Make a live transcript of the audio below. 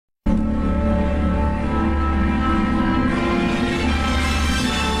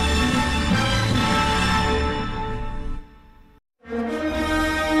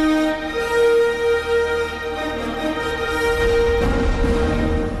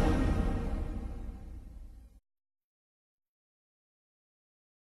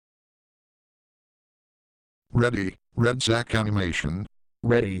Ready, Red Zack Animation.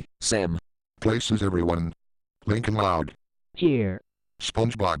 Ready, Sam. Places everyone. Lincoln Loud. Here.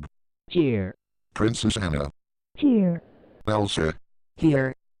 SpongeBob. Here. Princess Anna. Here. Elsa.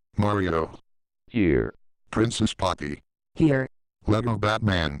 Here. Mario. Here. Princess Poppy. Here. Lego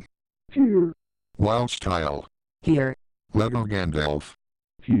Batman. Here. Wild Style. Here. Lego Gandalf.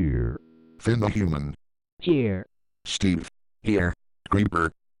 Here. Finn the Human. Here. Steve. Here.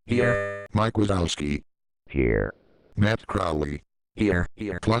 Creeper. Here. Mike Wazowski. Here. Matt Crowley. Here.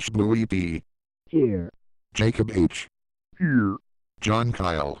 Plush Blue EP. Here. Jacob H. Here. John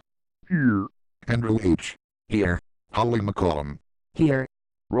Kyle. Here. Andrew H. Here. Holly McCollum. Here.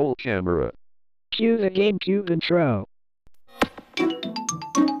 Roll camera. Cue the GameCube intro.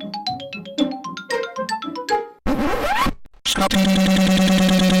 Scotty.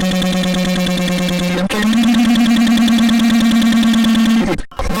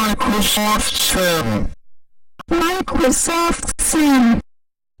 Microsoft Sim. Microsoft Sim.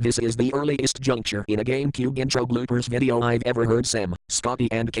 This is the earliest juncture in a GameCube intro bloopers video I've ever heard Sam, Scotty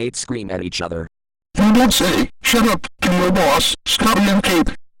and Kate scream at each other. You don't say, shut up, to your boss, Scotty and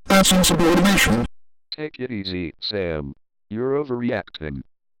Kate. That's insubordination. Take it easy, Sam. You're overreacting.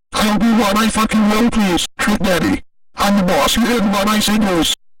 I'll do what I fucking will, please, Trick Daddy. I'm the boss here and what I say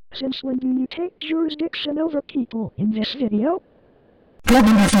goes. Since when do you take jurisdiction over people in this video? Don't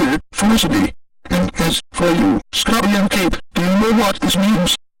interfere, Felicity. And as for you, Scotty and Kate, do you know what this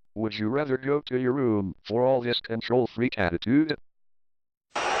means? Would you rather go to your room for all this control freak attitude?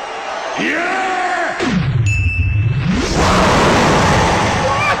 Yeah!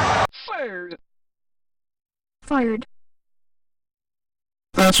 Fired! Fired.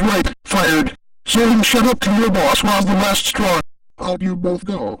 That's right, fired. So you shut up to your boss while the last straw. Out you both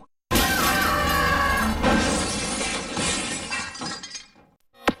go.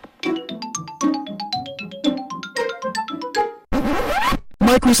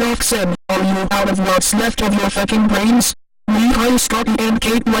 Microsoft Sim, are you out of what's left of your fucking brains? Hi Scotty and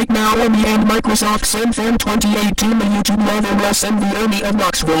Kate right now on me and Microsoft Sim Fan 2018 the YouTube lover Russ and the Ernie of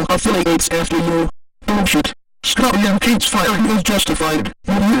Knoxville affiliates after you. Bullshit. Scotty and Kate's firing is justified.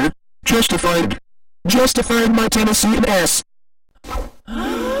 You hear? Justified. Justified my Tennessee ass. You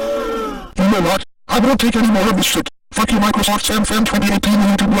know what? I won't take any more of this shit. Fuck you Microsoft Sam Fan 2018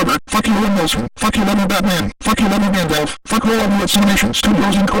 YouTube lover. Fuck you Owen Wilson. Fuck you Lego Batman. Fuck you Lego Gandalf. Fuck all of you at Cinemation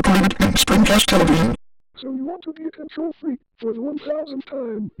Studios Incorporated and SpringCast Television. So you want to be a control freak for the 1000th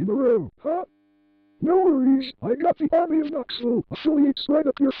time in a row, huh? No worries, I got the Army of Knoxville affiliates right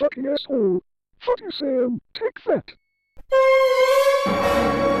up your fucking asshole. Fuck you, Sam. Take that.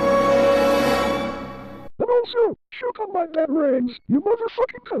 And also, shoot on my bad range, you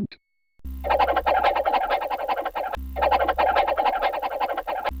motherfucking cunt.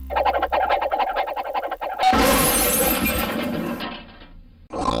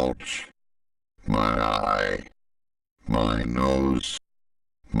 Ouch. My eye. My nose.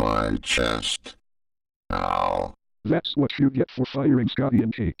 My chest. Ow. That's what you get for firing Scotty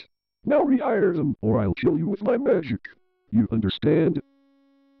and Kate. Now rehire them, or I'll kill you with my magic. You understand?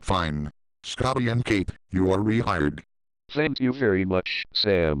 Fine. Scotty and Kate, you are rehired. Thank you very much,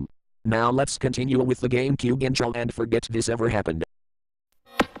 Sam. Now let's continue with the GameCube intro and forget this ever happened.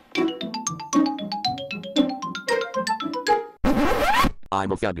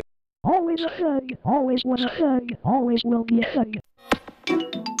 I'm a thug. Always a thug, always was a thug, always will be a thug.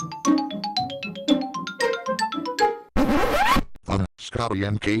 Scotty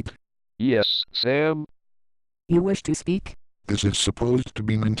and Kate, Yes, Sam? You wish to speak? this is supposed to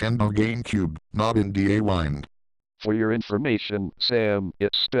be Nintendo GameCube, not India Wind. For your information, Sam,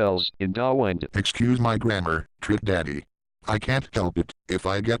 it spells Indawind. Excuse my grammar, Trick Daddy. I can't help it if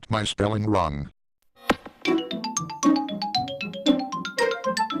I get my spelling wrong.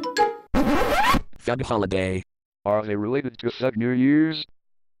 Thug holiday. Are they related to Thug New Year's?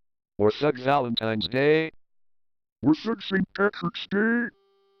 Or Thug Valentine's Day? Or Thug St. Patrick's Day?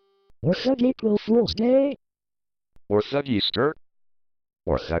 Or thug April Fool's Day, Or Thug Easter?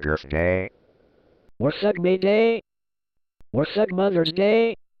 Or Thug Earth Day? or thug May Day, or thug Mother's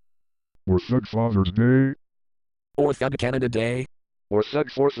Day, Or Thug Father's Day? Or Thug Canada Day. Or Thug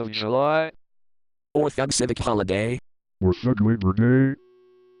 4th of July? Or Thug Civic Holiday. Or Thug Labor Day?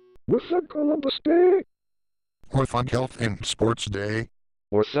 Or Thug Columbus Day? Or Thug Health and Sports Day.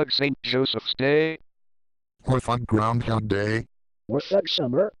 Or Thug St. Joseph's Day? Or Thug Groundhog Day. or thug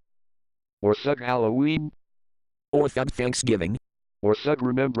Summer, Or Thug Halloween? Or Thug Thanksgiving. Or Thug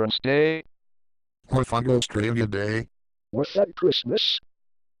Remembrance Day? Or Thug Australia Day. or thug Christmas,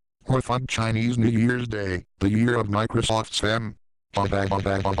 Or Thug Chinese New Year's Day, the year of Microsoft Sam. My bag,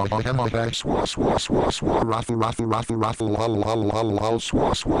 swah, swah, swah, swah, raffle, raffle, raffle, raffle, lol, lol, lol, lol,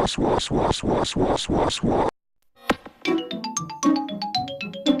 swah, swah, swah, swah, swah, swah, swah, swah.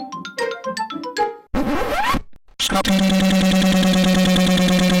 Scotty.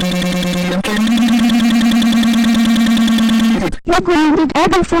 You're grounded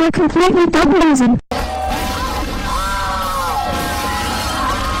ever for a completely dumb reason.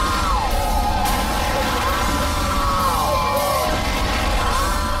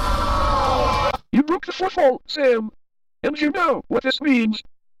 You broke the fourth wall, Sam. And you know what this means.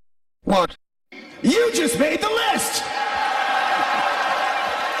 What? You just made the list!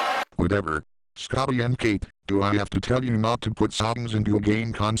 Whatever. Scotty and Kate, do I have to tell you not to put songs into a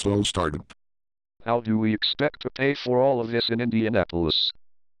game console startup? How do we expect to pay for all of this in Indianapolis?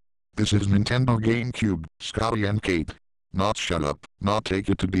 This is Nintendo GameCube, Scotty and Kate. Not shut up, not take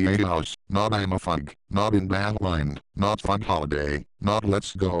it to the A house, not I'm a fug, not in Badline, not Fun Holiday, not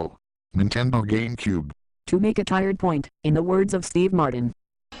Let's Go. Nintendo GameCube. To make a tired point, in the words of Steve Martin.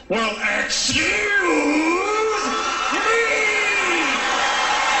 Well, excuse me!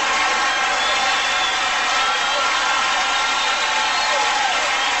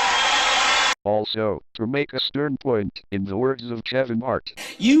 Also, to make a stern point, in the words of Kevin Hart.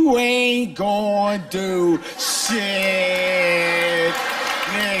 You ain't going to shit,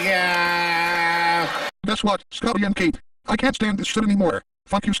 nigga! Guess what, Scotty and Kate? I can't stand this shit anymore.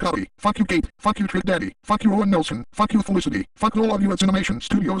 Fuck you, Scotty. Fuck you, Kate. Fuck you, Trick Daddy. Fuck you, Owen Nelson. Fuck you, Felicity. Fuck all of you at Cinemation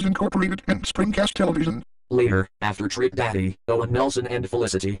Studios Incorporated and SpringCast Television. Later, after Trick Daddy, Owen Nelson and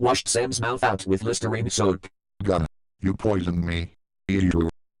Felicity washed Sam's mouth out with Listerine soap. Gonna. You poisoned me. You.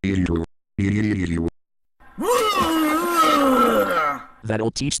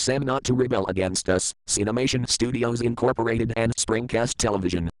 That'll teach Sam not to rebel against us. Cinemation Studios Incorporated and SpringCast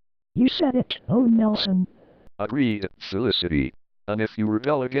Television. You said it, oh Nelson. Agreed, Felicity. And if you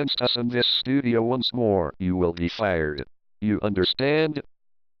rebel against us in this studio once more, you will be fired. You understand?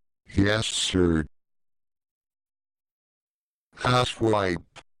 Yes, sir. Asswipe.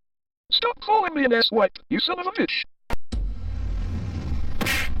 Stop calling me an asswipe, you son of a bitch.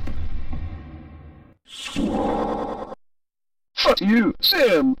 Fuck you,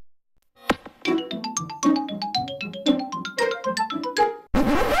 Sam.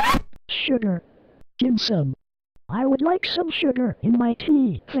 Sugar. Give some. I would like some sugar in my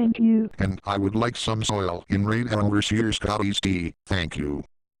tea, thank you. And I would like some soil in Raid Overseer Scotty's tea, thank you.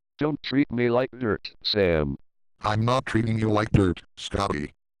 Don't treat me like dirt, Sam. I'm not treating you like dirt,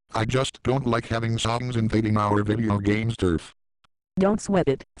 Scotty. I just don't like having songs invading our video games turf. Don't sweat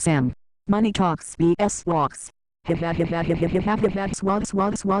it, Sam. Money talks, BS walks. Swad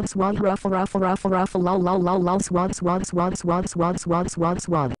ruffle ruffle ruffle ruffle lol lol lol lol swad.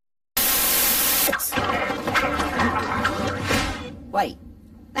 Wait,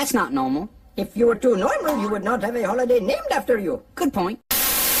 that's not normal. If you were too normal, you would not have a holiday named after you. Good point.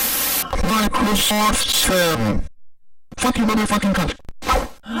 Microsoft Sam. Fuck you, motherfucking cunt.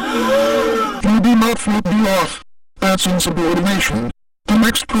 You do not flip me off. That's insubordination. The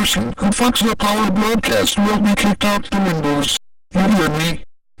next person who fucks up our broadcast will be kicked out the windows. You hear me?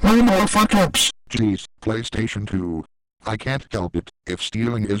 No more fuck-ups. Jeez, PlayStation 2. I can't help it if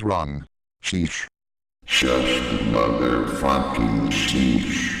stealing is wrong. Sheesh. Shush, motherfucking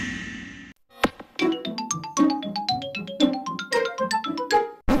sheesh.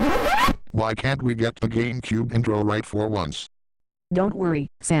 Why can't we get the GameCube intro right for once? Don't worry,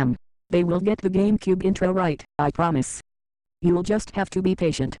 Sam. They will get the GameCube intro right, I promise. You'll just have to be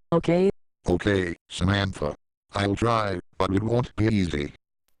patient, okay? Okay, Samantha. I'll try, but it won't be easy.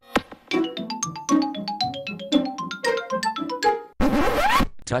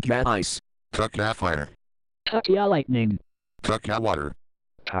 Tuck ya ice. Tuck ya fire. Tuck ya lightning. Tuck ya water.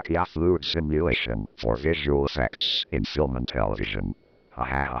 Takia fluid simulation for visual effects in film and television.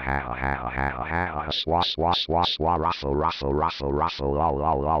 Swah swah swah swah ruffle ruffle ruffle ruffle lol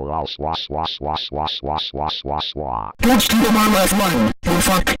lol lol lol swah swah swah swah swah swah swah swah. Don't steal my last line, you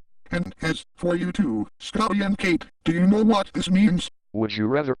fuck. And as for you two, Scotty and Kate, do you know what this means? Would you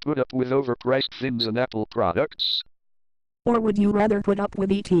rather put up with overpriced things and Apple products? Or would you rather put up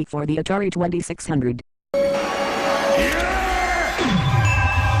with ET for the Atari 2600?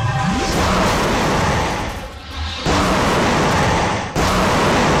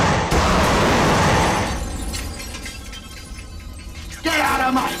 Get out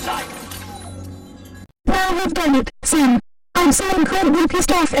of my sight! Now you've done it, Sam. I'm so incredibly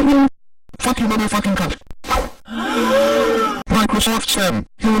pissed off at you. Fuck you, motherfucking cunt. Microsoft Sam.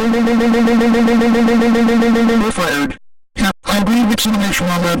 You're fired. Yeah, I agree with Cinemation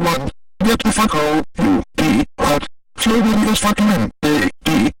on that one. Get the fuck out, you be out. Slowly is fucking in.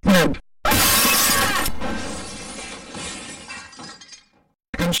 WNED.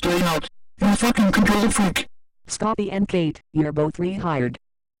 And stay out. You fucking control freak. Scotty and Kate, you're both rehired.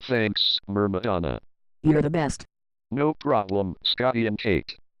 Thanks, Myrmidonna. You're the best. No problem, Scotty and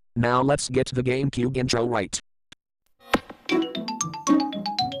Kate. Now let's get the GameCube intro right.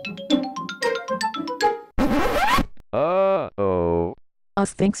 Uh-oh.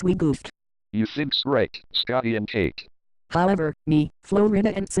 Us thinks we goofed. You think's right, Scotty and Kate. However, me,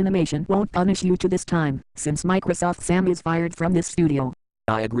 Florida and Cinemation won't punish you to this time, since Microsoft Sam is fired from this studio.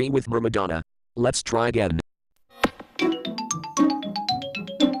 I agree with Myrmidonna. Let's try again.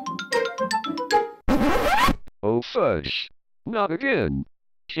 Oh fudge. Not again.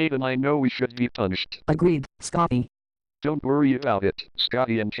 Kate and I know we should be punished. Agreed, Scotty. Don't worry about it,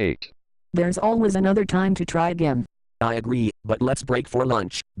 Scotty and Kate. There's always another time to try again. I agree, but let's break for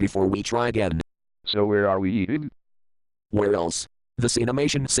lunch, before we try again. So where are we eating? Where else? The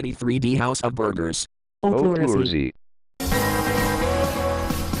Cinemation City 3D House of Burgers. Oh, Oh, Floresy. Floresy.